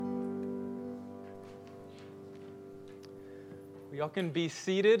Y'all can be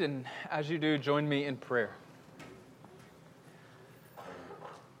seated, and as you do, join me in prayer.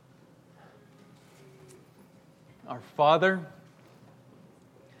 Our Father,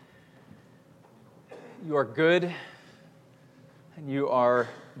 you are good and you are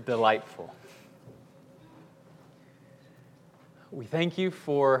delightful. We thank you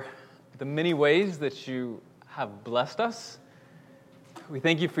for the many ways that you have blessed us. We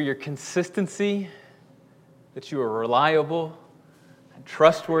thank you for your consistency, that you are reliable,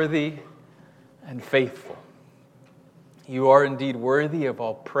 trustworthy, and faithful. You are indeed worthy of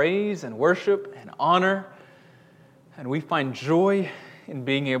all praise and worship and honor, and we find joy in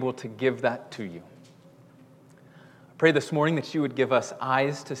being able to give that to you. I pray this morning that you would give us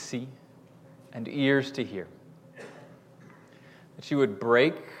eyes to see and ears to hear, that you would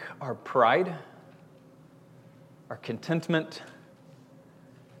break our pride, our contentment,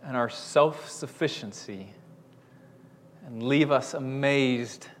 and our self-sufficiency, and leave us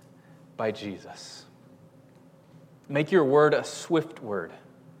amazed by Jesus. Make your word a swift word.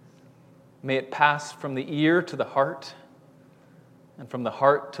 May it pass from the ear to the heart, and from the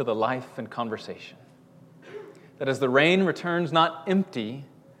heart to the life and conversation. That as the rain returns not empty,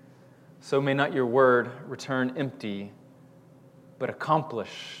 so may not your word return empty, but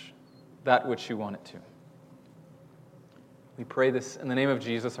accomplish that which you want it to. We pray this in the name of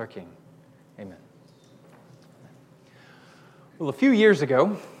Jesus, our King. Amen. Well, a few years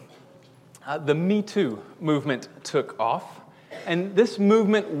ago, the Me Too movement took off, and this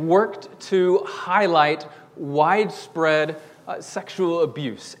movement worked to highlight widespread sexual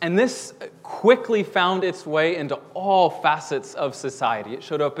abuse. And this quickly found its way into all facets of society. It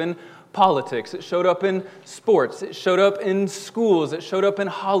showed up in politics, it showed up in sports, it showed up in schools, it showed up in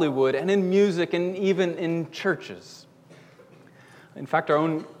Hollywood, and in music, and even in churches. In fact, our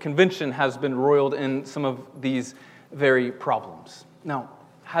own convention has been roiled in some of these very problems. Now,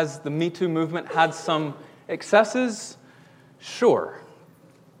 has the Me Too movement had some excesses? Sure.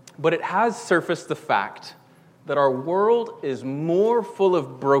 But it has surfaced the fact that our world is more full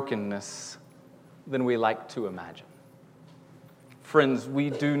of brokenness than we like to imagine. Friends, we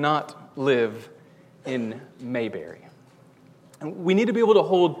do not live in Mayberry. And we need to be able to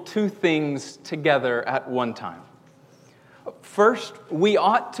hold two things together at one time. First, we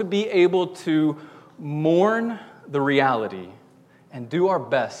ought to be able to mourn the reality and do our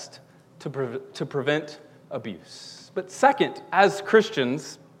best to prevent abuse. But second, as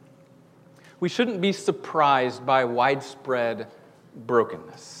Christians, we shouldn't be surprised by widespread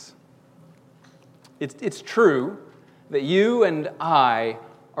brokenness. It's true that you and I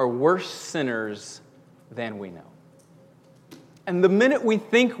are worse sinners than we know. And the minute we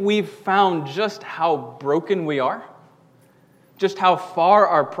think we've found just how broken we are, just how far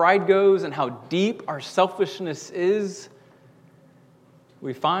our pride goes and how deep our selfishness is,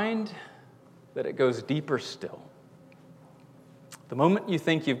 we find that it goes deeper still. The moment you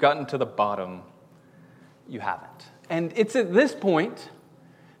think you've gotten to the bottom, you haven't. And it's at this point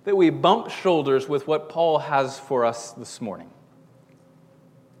that we bump shoulders with what Paul has for us this morning.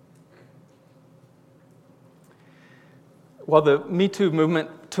 While the Me Too movement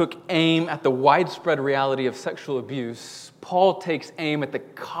took aim at the widespread reality of sexual abuse, Paul takes aim at the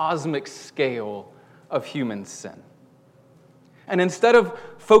cosmic scale of human sin. And instead of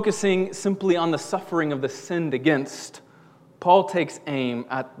focusing simply on the suffering of the sinned against, Paul takes aim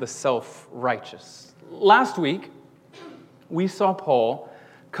at the self-righteous. Last week, we saw Paul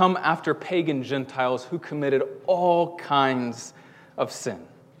come after pagan Gentiles who committed all kinds of sin.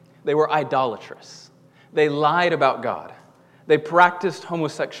 They were idolatrous. They lied about God. They practiced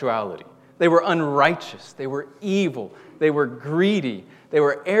homosexuality. They were unrighteous. They were evil. They were greedy. They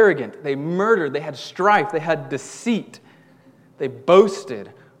were arrogant. They murdered. They had strife. They had deceit. They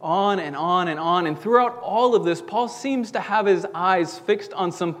boasted, on and on and on. And throughout all of this, Paul seems to have his eyes fixed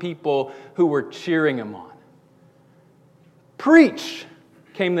on some people who were cheering him on. "Preach!"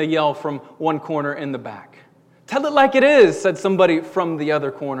 came the yell from one corner in the back. "Tell it like it is," said somebody from the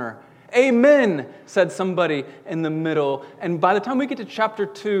other corner. "Amen," said somebody in the middle. And by the time we get to chapter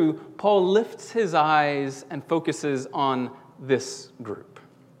 2, Paul lifts his eyes and focuses on this group.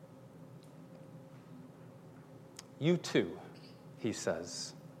 "You too," he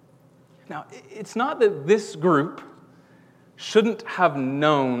says. Now, it's not that this group shouldn't have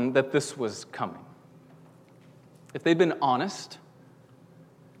known that this was coming. If they'd been honest,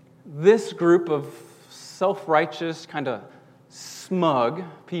 this group of self-righteous, kind of smug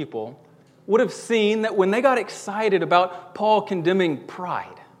people would have seen that when they got excited about Paul condemning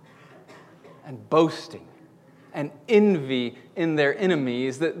pride and boasting and envy in their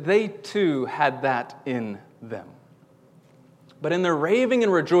enemies, that they too had that in them. But in their raving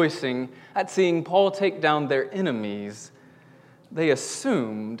and rejoicing at seeing Paul take down their enemies, they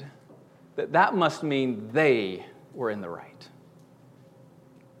assumed that that must mean they were in the right.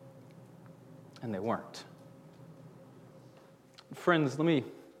 And they weren't. Friends, let me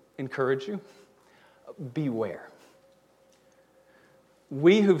encourage you. Beware.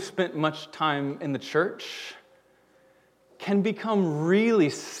 We who've spent much time in the church can become really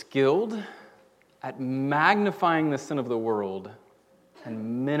skilled at magnifying the sin of the world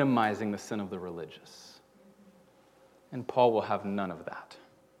and minimizing the sin of the religious. And Paul will have none of that.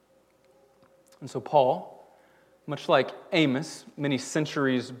 And so Paul, much like Amos, many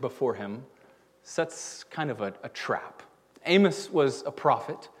centuries before him, sets kind of a trap. Amos was a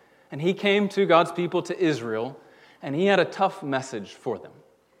prophet, and he came to God's people, to Israel, and he had a tough message for them.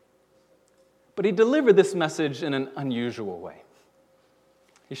 But he delivered this message in an unusual way.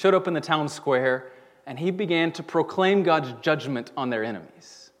 He showed up in the town square, and he began to proclaim God's judgment on their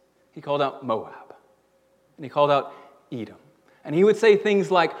enemies. He called out Moab, and he called out Edom. And he would say things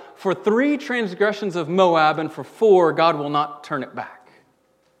like, for 3 transgressions of Moab and for 4, God will not turn it back.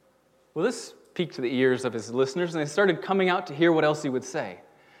 Well, this piqued the ears of his listeners, and they started coming out to hear what else he would say.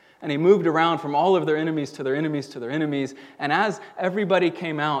 And he moved around from all of their enemies to their enemies to their enemies. And as everybody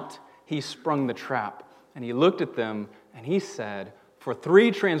came out, he sprung the trap. And he looked at them, and he said, for 3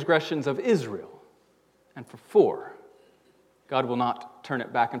 transgressions of Israel, and for 4, God will not turn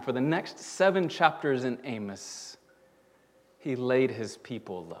it back. And for the next 7 chapters in Amos, he laid his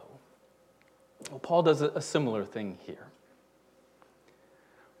people low. Well, Paul does a similar thing here.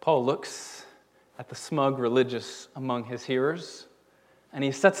 Paul looks at the smug religious among his hearers, and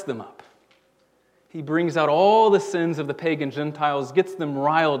he sets them up. He brings out all the sins of the pagan Gentiles, gets them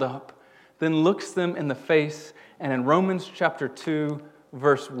riled up, then looks them in the face, and in Romans chapter 2,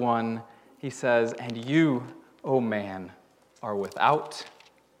 verse 1, he says, and you, O man, are without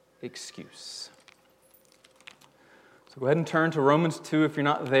excuse. So go ahead and turn to Romans 2 if you're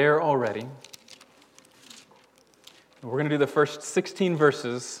not there already. We're going to do the first 16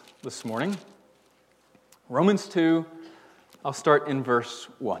 verses this morning. Romans 2, I'll start in verse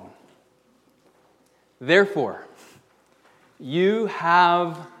 1. Therefore, you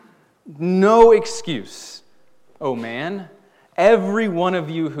have no excuse, O man, every one of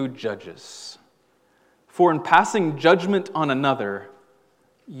you who judges. For in passing judgment on another,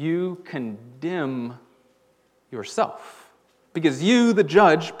 you condemn yourself, because you, the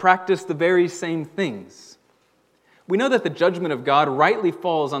judge, practice the very same things. We know that the judgment of God rightly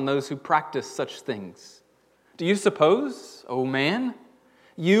falls on those who practice such things. Do you suppose, O man,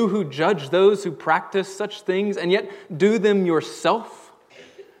 you who judge those who practice such things and yet do them yourself,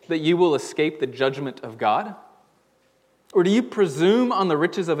 that you will escape the judgment of God? Or do you presume on the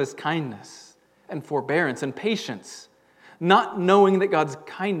riches of his kindness and forbearance and patience, not knowing that God's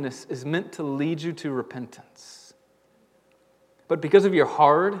kindness is meant to lead you to repentance? But because of your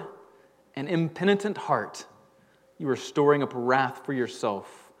hard and impenitent heart, you are storing up wrath for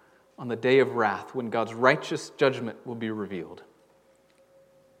yourself on the day of wrath when God's righteous judgment will be revealed.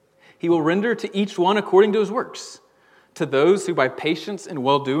 He will render to each one according to his works. To those who by patience and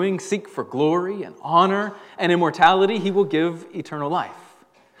well-doing seek for glory and honor and immortality, he will give eternal life.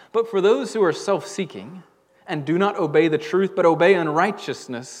 But for those who are self-seeking and do not obey the truth but obey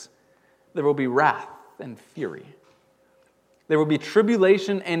unrighteousness, there will be wrath and fury. There will be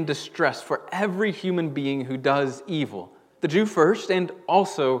tribulation and distress for every human being who does evil, the Jew first and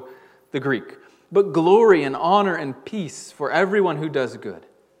also the Greek. But glory and honor and peace for everyone who does good,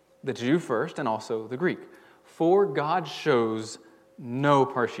 the Jew first and also the Greek. For God shows no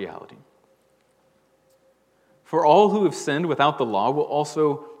partiality. For all who have sinned without the law will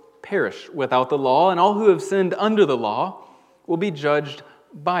also perish without the law, and all who have sinned under the law will be judged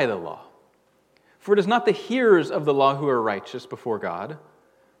by the law. For it is not the hearers of the law who are righteous before God,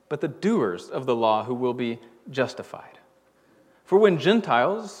 but the doers of the law who will be justified. For when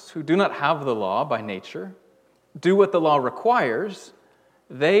Gentiles, who do not have the law by nature, do what the law requires,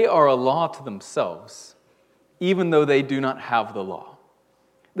 they are a law to themselves, even though they do not have the law.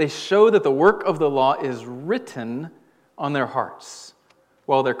 They show that the work of the law is written on their hearts,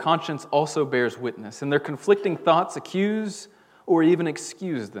 while their conscience also bears witness, and their conflicting thoughts accuse or even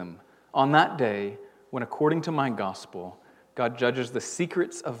excuse them on that day when, according to my gospel, God judges the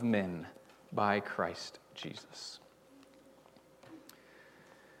secrets of men by Christ Jesus.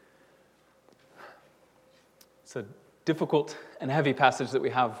 It's a difficult and heavy passage that we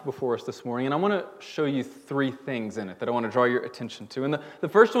have before us this morning, and I want to show you 3 things in it that I want to draw your attention to. And the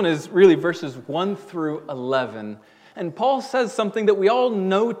first one is really verses 1 through 11. And Paul says something that we all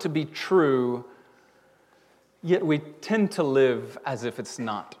know to be true, Yet we tend to live as if it's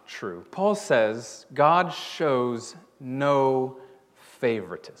not true. Paul says God shows no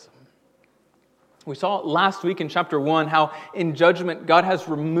favoritism. We saw last week in chapter 1 how in judgment God has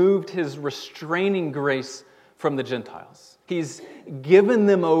removed his restraining grace from the Gentiles. He's given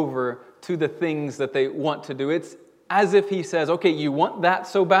them over to the things that they want to do. It's as if he says, okay, you want that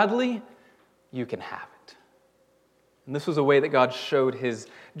so badly, you can have it. And this was a way that God showed his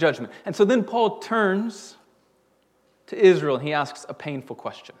judgment. And so then Paul turns to Israel and he asks a painful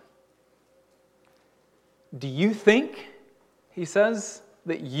question. Do you think, he says,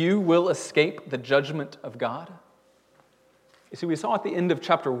 that you will escape the judgment of God? You see, we saw at the end of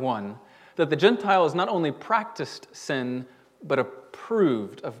chapter 1 that the Gentiles not only practiced sin, but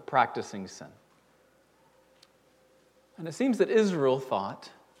approved of practicing sin. And it seems that Israel thought,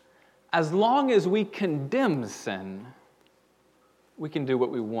 as long as we condemn sin, we can do what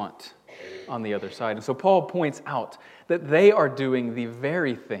we want on the other side. And so Paul points out that they are doing the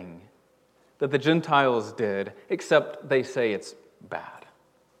very thing that the Gentiles did, except they say it's bad.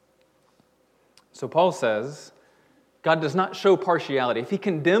 So Paul says, God does not show partiality. If he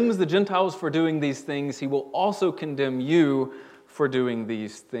condemns the Gentiles for doing these things, he will also condemn you for doing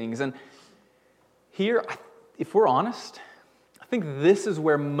these things. And here, if we're honest, I think this is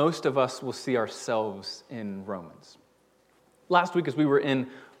where most of us will see ourselves in Romans. Last week, as we were in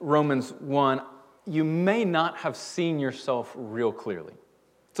Romans 1, you may not have seen yourself real clearly.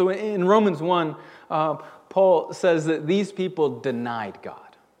 So in Romans 1, Paul says that these people denied God.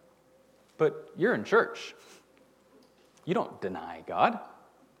 But you're in church. You don't deny God.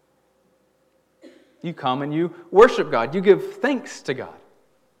 You come and you worship God. You give thanks to God.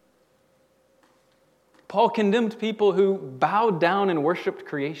 Paul condemned people who bowed down and worshiped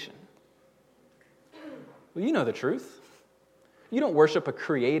creation. Well, you know the truth. You don't worship a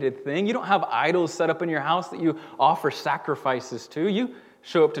created thing. You don't have idols set up in your house that you offer sacrifices to. You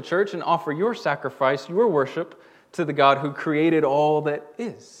show up to church and offer your sacrifice, your worship, to the God who created all that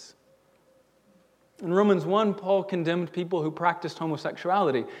is. In Romans 1, Paul condemned people who practiced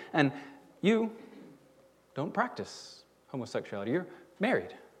homosexuality. And you don't practice homosexuality. You're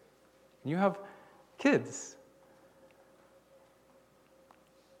married. You have kids.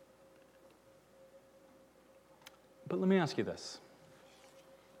 But let me ask you this.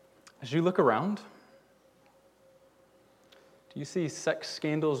 As you look around, do you see sex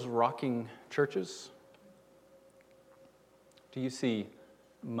scandals rocking churches? Do you see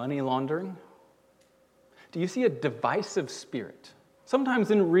money laundering? Do you see a divisive spirit?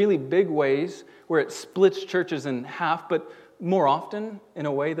 Sometimes in really big ways where it splits churches in half, but more often in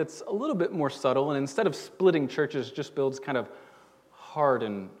a way that's a little bit more subtle, and instead of splitting churches, just builds kind of hard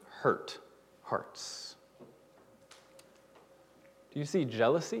and hurt hearts. Do you see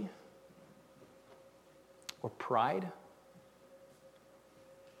jealousy or pride? Do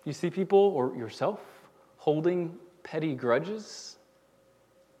you see people or yourself holding petty grudges?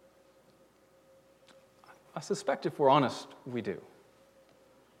 I suspect if we're honest, we do.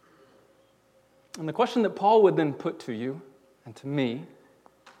 And the question that Paul would then put to you and to me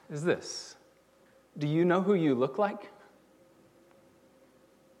is this. Do you know who you look like?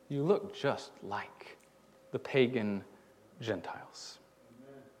 You look just like the pagan Gentiles.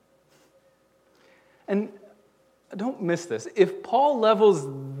 And don't miss this. If Paul levels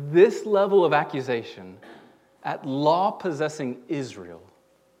this level of accusation at law-possessing Israel,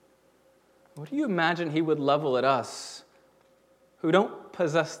 what do you imagine he would level at us who don't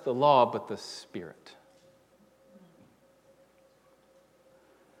possess the law but the Spirit?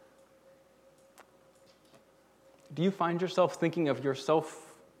 Do you find yourself thinking of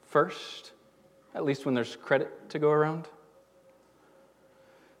yourself first, at least when there's credit to go around?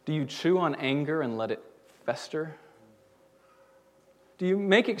 Do you chew on anger and let it fester? Do you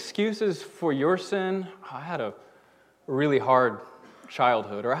make excuses for your sin? I had a really hard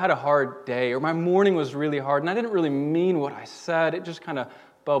childhood, or I had a hard day, or my morning was really hard, and I didn't really mean what I said. It just kind of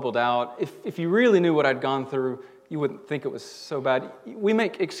bubbled out. If you really knew what I'd gone through, you wouldn't think it was so bad. We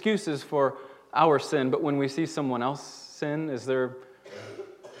make excuses for our sin, but when we see someone else sin, is there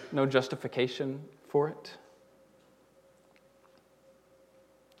no justification for it?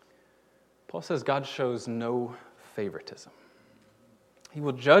 Paul says God shows no favoritism. He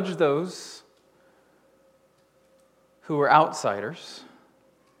will judge those who are outsiders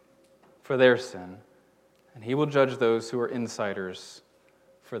for their sin, and he will judge those who are insiders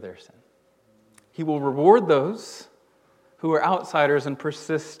for their sin. He will reward those who are outsiders and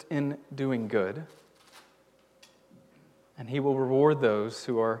persist in doing good, and he will reward those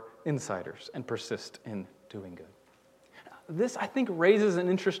who are insiders and persist in doing good. This, I think, raises an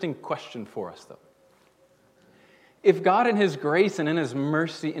interesting question for us, though. If God in His grace and in His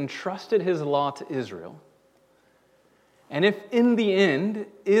mercy entrusted His law to Israel, and if in the end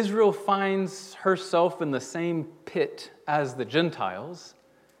Israel finds herself in the same pit as the Gentiles,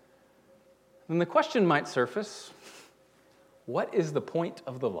 then the question might surface, what is the point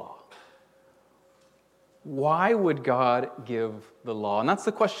of the law? Why would God give the law? And that's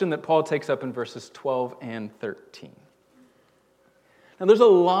the question that Paul takes up in verses 12 and 13. Now, there's a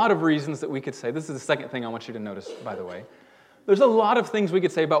lot of reasons that we could say. This is the second thing I want you to notice, by the way. There's a lot of things we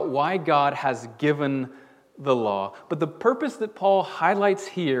could say about why God has given the law. But the purpose that Paul highlights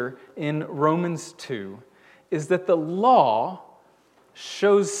here in Romans 2 is that the law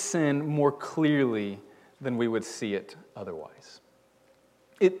shows sin more clearly than we would see it otherwise.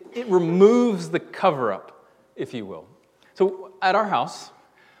 It removes the cover-up, if you will. So at our house,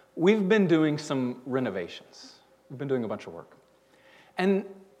 we've been doing some renovations. We've been doing a bunch of work. And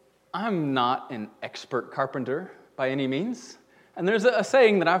I'm not an expert carpenter by any means. And there's a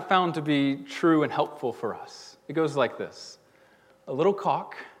saying that I've found to be true and helpful for us. It goes like this: a little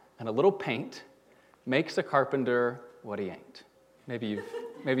caulk and a little paint makes a carpenter what he ain't. Maybe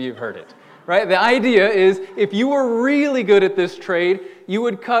you've heard it. Right? The idea is if you were really good at this trade, you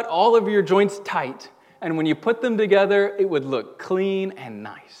would cut all of your joints tight, and when you put them together, it would look clean and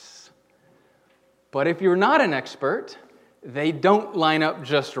nice. But if you're not an expert, they don't line up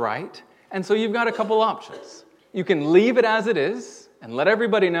just right, and so you've got a couple options. You can leave it as it is and let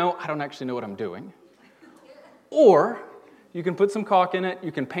everybody know, I don't actually know what I'm doing. Or you can put some caulk in it,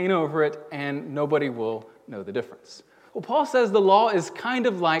 you can paint over it, and nobody will know the difference. Well, Paul says the law is kind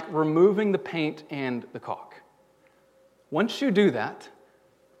of like removing the paint and the caulk. Once you do that,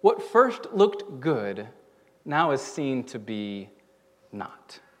 what first looked good now is seen to be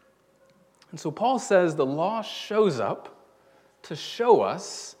not. And so Paul says the law shows up to show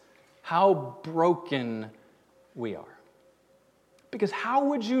us how broken we are. Because how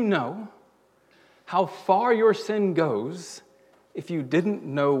would you know how far your sin goes if you didn't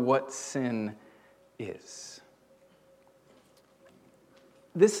know what sin is?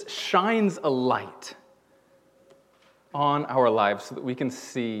 This shines a light on our lives so that we can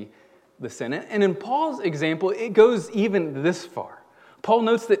see the sin. And in Paul's example, it goes even this far. Paul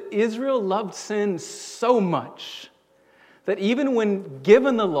notes that Israel loved sin so much that even when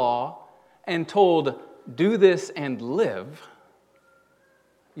given the law and told, do this and live,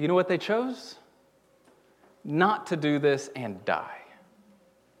 you know what they chose? Not to do this and die.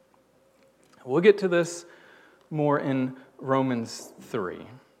 We'll get to this more in Romans 3,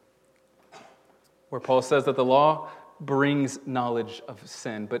 where Paul says that the law brings knowledge of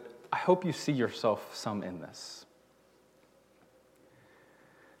sin, but I hope you see yourself some in this.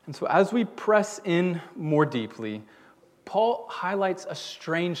 And so as we press in more deeply, Paul highlights a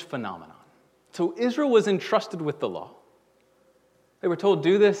strange phenomenon. So Israel was entrusted with the law. They were told,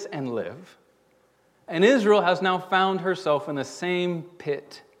 do this and live. And Israel has now found herself in the same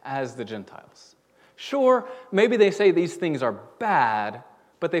pit as the Gentiles. Sure, maybe they say these things are bad,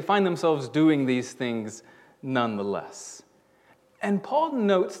 but they find themselves doing these things nonetheless. And Paul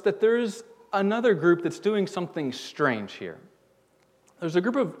notes that there's another group that's doing something strange here. There's a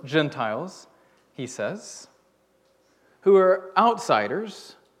group of Gentiles, he says, who are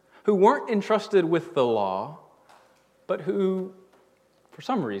outsiders, who weren't entrusted with the law, but who, for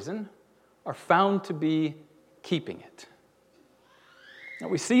some reason, are found to be keeping it. Now,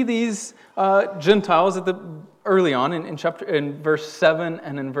 we see these Gentiles early on in verse 7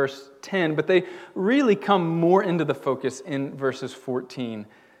 and in verse 10, but they really come more into the focus in verses 14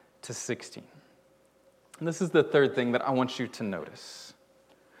 to 16. And this is the third thing that I want you to notice.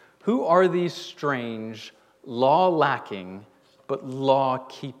 Who are these strange, law-lacking, but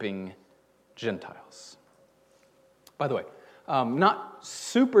law-keeping Gentiles? By the way, not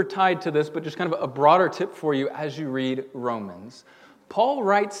super tied to this, but just kind of a broader tip for you as you read Romans. Paul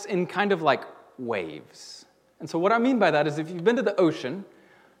writes in kind of like waves. And so what I mean by that is if you've been to the ocean,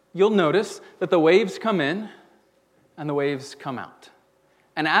 you'll notice that the waves come in and the waves come out.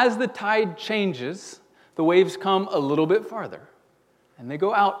 And as the tide changes, the waves come a little bit farther and they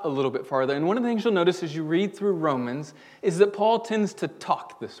go out a little bit farther. And one of the things you'll notice as you read through Romans is that Paul tends to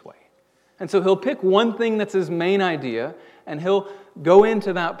talk this way. And so he'll pick one thing that's his main idea and he'll go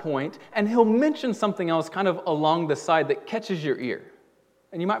into that point and he'll mention something else kind of along the side that catches your ear.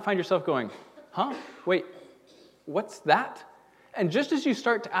 And you might find yourself going, huh? Wait, what's that? And just as you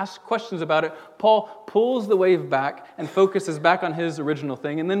start to ask questions about it, Paul pulls the wave back and focuses back on his original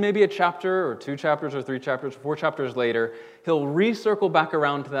thing. And then maybe a chapter or 2 chapters or 3 chapters or 4 chapters later, he'll recircle back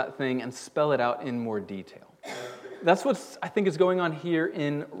around to that thing and spell it out in more detail. that's what I think is going on here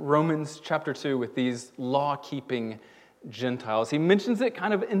in Romans chapter 2 with these law-keeping Gentiles. He mentions it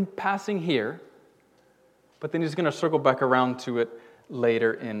kind of in passing here, but then he's going to circle back around to it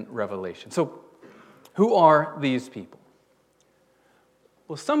later in Revelation. So, who are these people?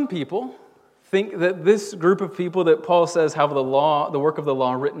 Well, some people think that this group of people that Paul says have the work of the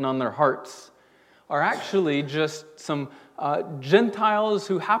law written on their hearts, are actually just some Gentiles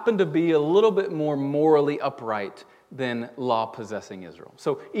who happen to be a little bit more morally upright than law-possessing Israel.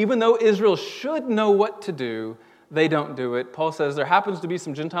 So even though Israel should know what to do, they don't do it. Paul says there happens to be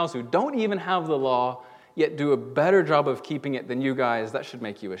some Gentiles who don't even have the law, yet do a better job of keeping it than you guys. That should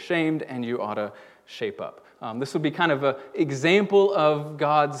make you ashamed, and you ought to shape up. This would be kind of an example of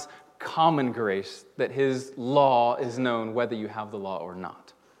God's common grace, that his law is known whether you have the law or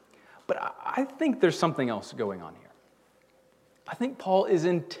not. But I think there's something else going on here. I think Paul is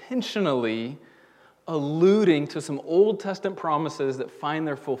intentionally alluding to some Old Testament promises that find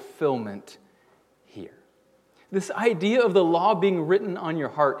their fulfillment here. This idea of the law being written on your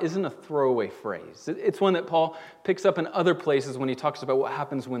heart isn't a throwaway phrase. It's one that Paul picks up in other places when he talks about what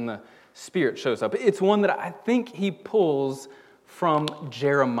happens when the Spirit shows up. It's one that I think he pulls from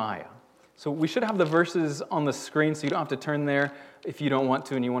Jeremiah. So we should have the verses on the screen, so you don't have to turn there if you don't want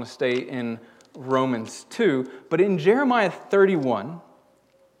to and you want to stay in Romans 2. But in Jeremiah 31,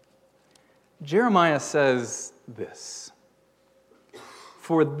 Jeremiah says this: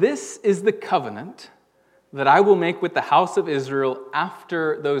 "For this is the covenant that I will make with the house of Israel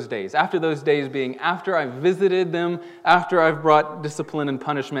after those days." After those days being after I've visited them, after I've brought discipline and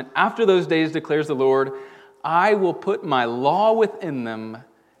punishment. "After those days, declares the Lord, I will put my law within them,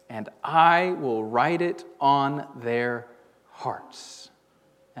 and I will write it on their hearts.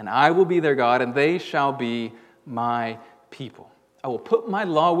 And I will be their God, and they shall be my people." I will put my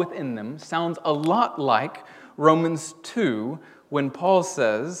law within them sounds a lot like Romans 2 when Paul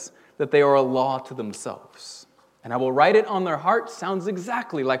says that they are a law to themselves. And I will write it on their hearts sounds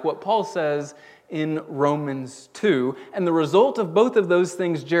exactly like what Paul says in Romans 2. And the result of both of those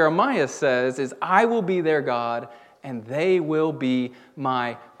things, Jeremiah says, is I will be their God, and they will be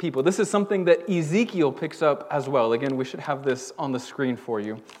my people. This is something that Ezekiel picks up as well. Again, we should have this on the screen for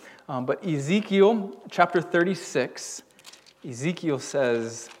you. But Ezekiel chapter 36, Ezekiel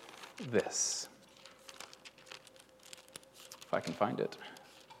says this. If I can find it.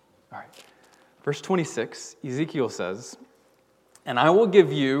 All right. Verse 26, Ezekiel says, "And I will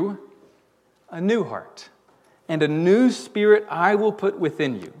give you a new heart, and a new spirit I will put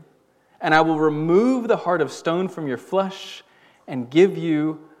within you. And I will remove the heart of stone from your flesh and give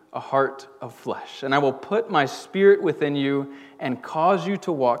you a heart of flesh. And I will put my spirit within you and cause you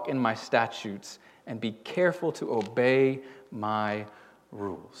to walk in my statutes and be careful to obey my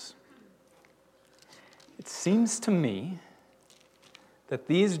rules." It seems to me that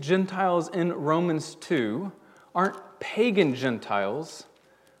these Gentiles in Romans 2 aren't pagan Gentiles,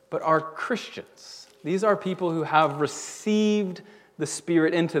 but are Christians. These are people who have received the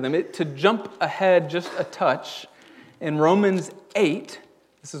Spirit into them. To jump ahead just a touch, in Romans 8,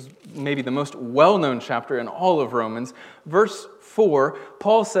 this is maybe the most well-known chapter in all of Romans, verse 4,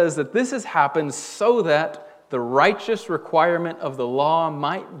 Paul says that this has happened so that the righteous requirement of the law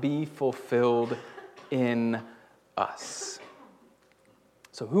might be fulfilled in us.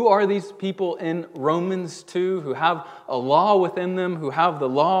 So who are these people in Romans 2 who have a law within them, who have the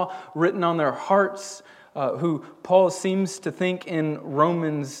law written on their hearts, who Paul seems to think in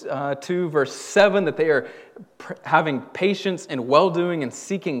Romans 2 verse 7 that they are having patience and well-doing and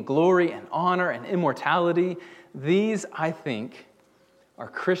seeking glory and honor and immortality? These, I think, are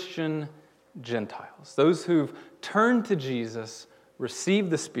Christian Gentiles, those who've turned to Jesus, received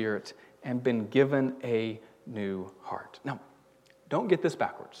the Spirit, and been given a new heart. Now, don't get this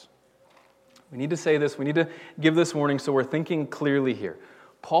backwards. We need to say this, we need to give this warning so we're thinking clearly here.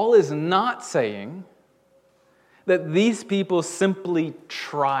 Paul is not saying that these people simply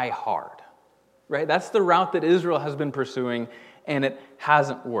try hard, right? That's the route that Israel has been pursuing, and it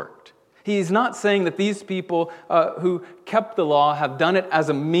hasn't worked. He's not saying that these people who kept the law have done it as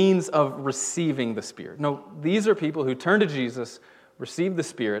a means of receiving the Spirit. No, these are people who turn to Jesus, receive the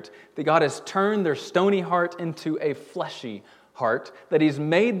Spirit, that God has turned their stony heart into a fleshy heart, that He's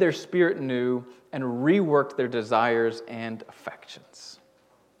made their spirit new and reworked their desires and affections.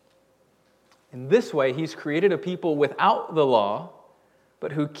 In this way, He's created a people without the law,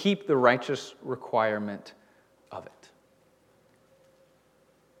 but who keep the righteous requirement of it.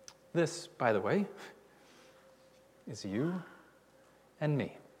 This, by the way, is you and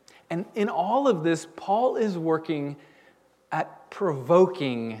me. And in all of this, Paul is working at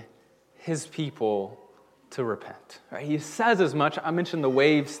provoking his people to repent. Right? He says as much. I mentioned the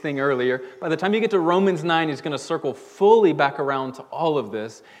waves thing earlier. By the time you get to Romans 9, he's going to circle fully back around to all of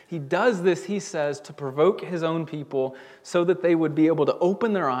this. He does this, he says, to provoke his own people so that they would be able to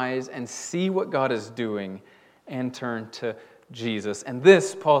open their eyes and see what God is doing and turn to Jesus. And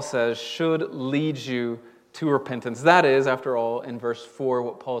this, Paul says, should lead you to repentance. That is, after all, in verse 4,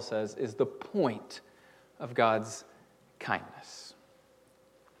 what Paul says is the point of God's kindness.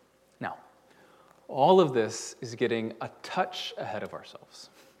 Now, all of this is getting a touch ahead of ourselves.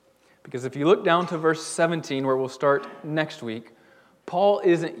 Because if you look down to verse 17, where we'll start next week, Paul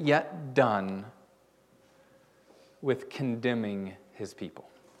isn't yet done with condemning his people.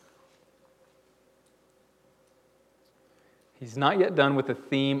 He's not yet done with the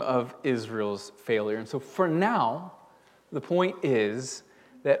theme of Israel's failure. And so for now, the point is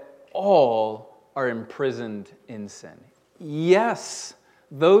that all are imprisoned in sin. Yes,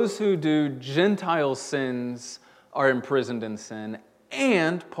 those who do Gentile sins are imprisoned in sin.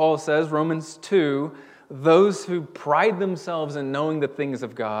 And, Paul says, Romans 2, those who pride themselves in knowing the things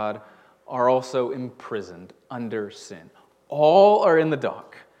of God are also imprisoned under sin. All are in the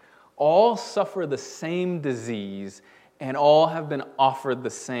dock. All suffer the same disease, and all have been offered the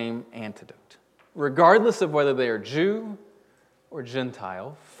same antidote. Regardless of whether they are Jew or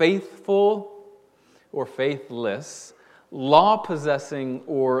Gentile, faithful or faithless, law-possessing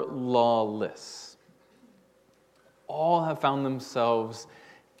or lawless. All have found themselves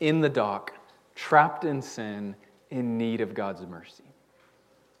in the dock, trapped in sin, in need of God's mercy.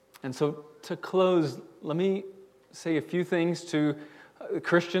 And so to close, let me say a few things to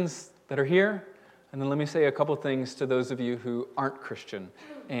Christians that are here, and then let me say a couple things to those of you who aren't Christian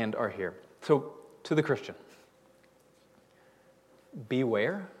and are here. So, to the Christian,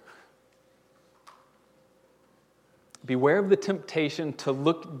 beware. Beware of the temptation to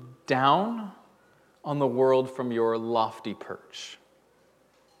look down on the world from your lofty perch.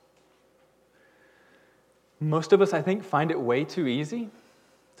 Most of us, I think, find it way too easy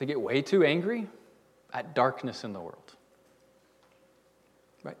to get way too angry at darkness in the world.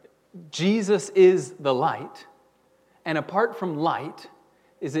 Right? Jesus is the light, and apart from light,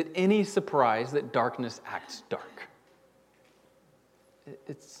 is it any surprise that darkness acts dark?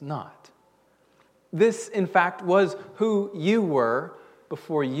 It's not. This, in fact, was who you were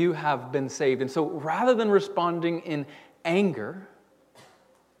before you have been saved. And so rather than responding in anger,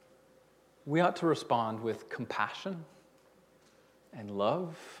 we ought to respond with compassion and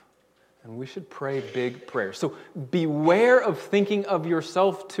love, and we should pray big prayers. So beware of thinking of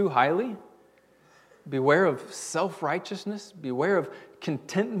yourself too highly. Beware of self-righteousness. Beware of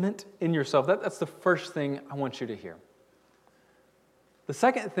contentment in yourself. That's the first thing I want you to hear. The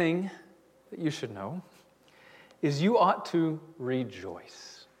second thing that you should know is you ought to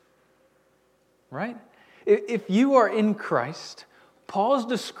rejoice. Right? If you are in Christ, Paul's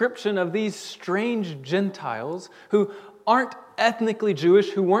description of these strange Gentiles who aren't ethnically Jewish,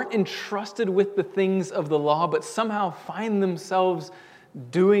 who weren't entrusted with the things of the law, but somehow find themselves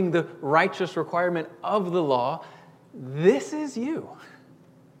doing the righteous requirement of the law, this is you.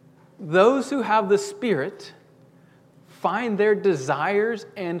 Those who have the Spirit find their desires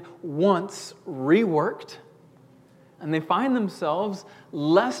and wants reworked, and they find themselves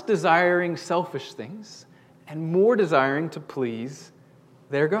less desiring selfish things and more desiring to please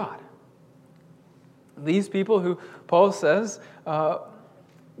their God. These people who Paul says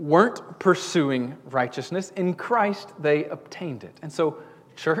weren't pursuing righteousness, in Christ they obtained it. And so,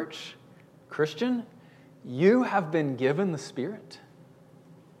 church, Christian, you have been given the Spirit,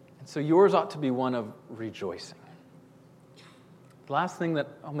 and so yours ought to be one of rejoicing. The last thing that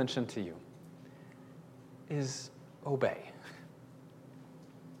I'll mention to you is obey.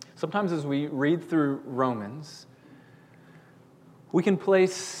 Sometimes as we read through Romans, we can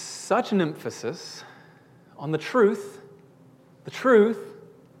place such an emphasis on the truth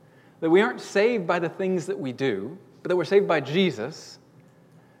that we aren't saved by the things that we do, but that we're saved by Jesus,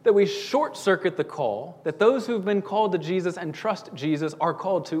 that we short-circuit the call, that those who've been called to Jesus and trust Jesus are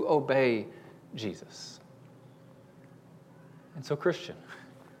called to obey Jesus. And so, Christian,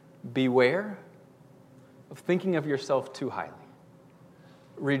 beware of thinking of yourself too highly.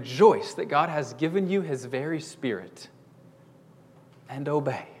 Rejoice that God has given you His very Spirit, and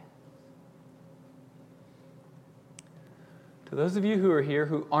obey. To those of you who are here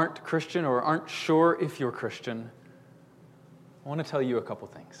who aren't Christian or aren't sure if you're Christian, I want to tell you a couple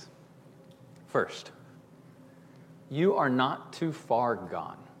things. First, you are not too far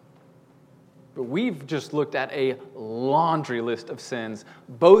gone. But we've just looked at a laundry list of sins,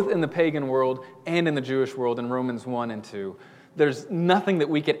 both in the pagan world and in the Jewish world in Romans 1 and 2, there's nothing that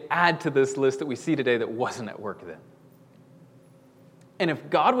we could add to this list that we see today that wasn't at work then. And if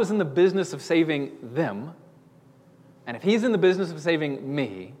God was in the business of saving them, and if He's in the business of saving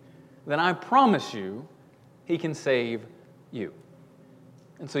me, then I promise you, He can save you.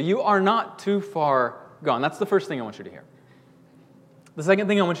 And so you are not too far gone. That's the first thing I want you to hear. The second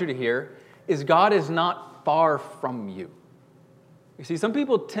thing I want you to hear is God is not far from you. You see, some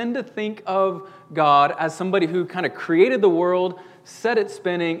people tend to think of God as somebody who kind of created the world, set it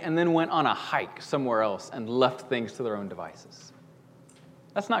spinning, and then went on a hike somewhere else and left things to their own devices.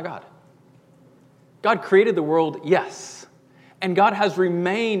 That's not God. God created the world, yes, and God has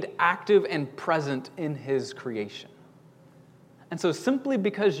remained active and present in His creation. And so simply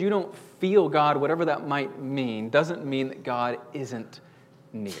because you don't feel God, whatever that might mean, doesn't mean that God isn't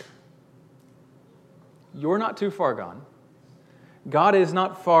near. You're not too far gone. God is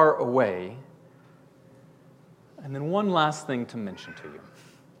not far away. And then one last thing to mention to you.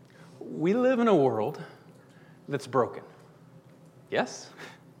 We live in a world that's broken. Yes?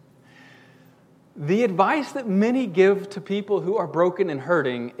 The advice that many give to people who are broken and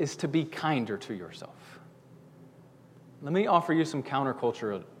hurting is to be kinder to yourself. Let me offer you some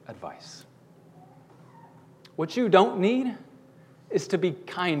countercultural advice. What you don't need is to be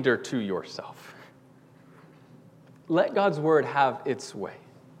kinder to yourself. Let God's word have its way.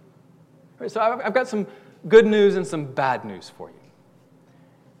 All right, so I've got some good news and some bad news for you.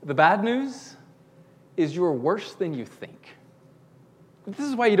 The bad news is you're worse than you think. This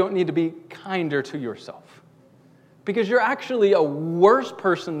is why you don't need to be kinder to yourself. Because you're actually a worse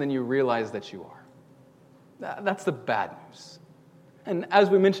person than you realize that you are. That's the bad news. And as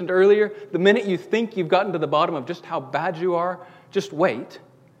we mentioned earlier, the minute you think you've gotten to the bottom of just how bad you are, just wait,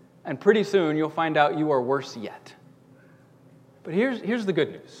 and pretty soon you'll find out you are worse yet. But here's the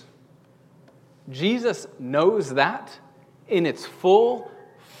good news. Jesus knows that in its full,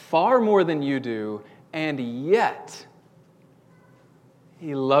 far more than you do, and yet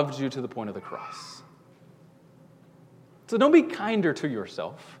He loved you to the point of the cross. So don't be kinder to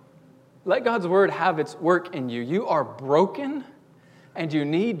yourself. Let God's word have its work in you. You are broken and you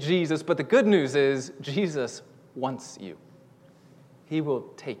need Jesus, but the good news is Jesus wants you. He will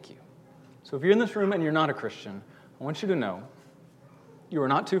take you. So if you're in this room and you're not a Christian, I want you to know you are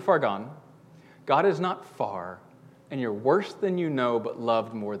not too far gone. God is not far, and you're worse than you know, but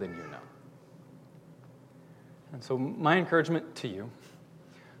loved more than you know. And so my encouragement to you,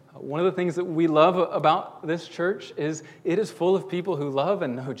 one of the things that we love about this church is it is full of people who love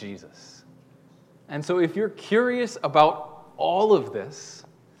and know Jesus. And so if you're curious about all of this,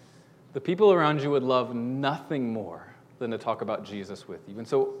 the people around you would love nothing more than to talk about Jesus with you. And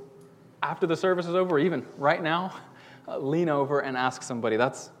so after the service is over, even right now, lean over and ask somebody.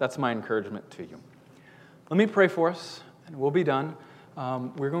 That's my encouragement to you. Let me pray for us, and we'll be done.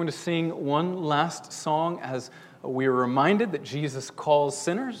 We're going to sing one last song as we are reminded that Jesus calls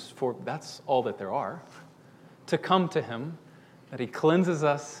sinners, for that's all that there are, to come to Him, that He cleanses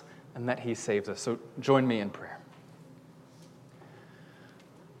us, and that He saves us. So join me in prayer.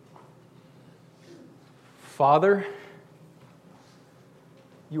 Father,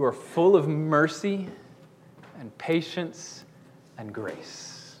 You are full of mercy and patience and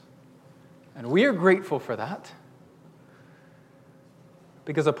grace. And we are grateful for that,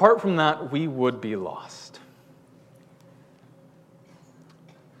 because apart from that, we would be lost.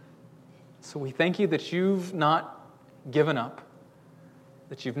 So we thank You that You've not given up,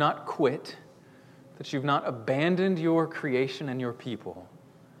 that You've not quit, that You've not abandoned Your creation and Your people,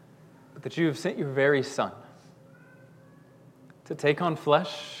 but that You have sent Your very Son to take on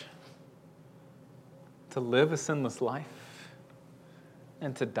flesh, to live a sinless life,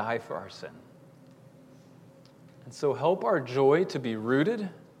 and to die for our sin. And so help our joy to be rooted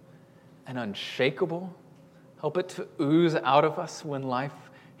and unshakable. Help it to ooze out of us when life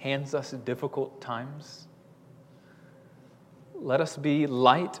hands us difficult times. Let us be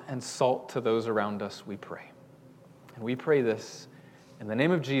light and salt to those around us, we pray. And we pray this in the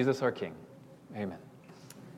name of Jesus, our King. Amen.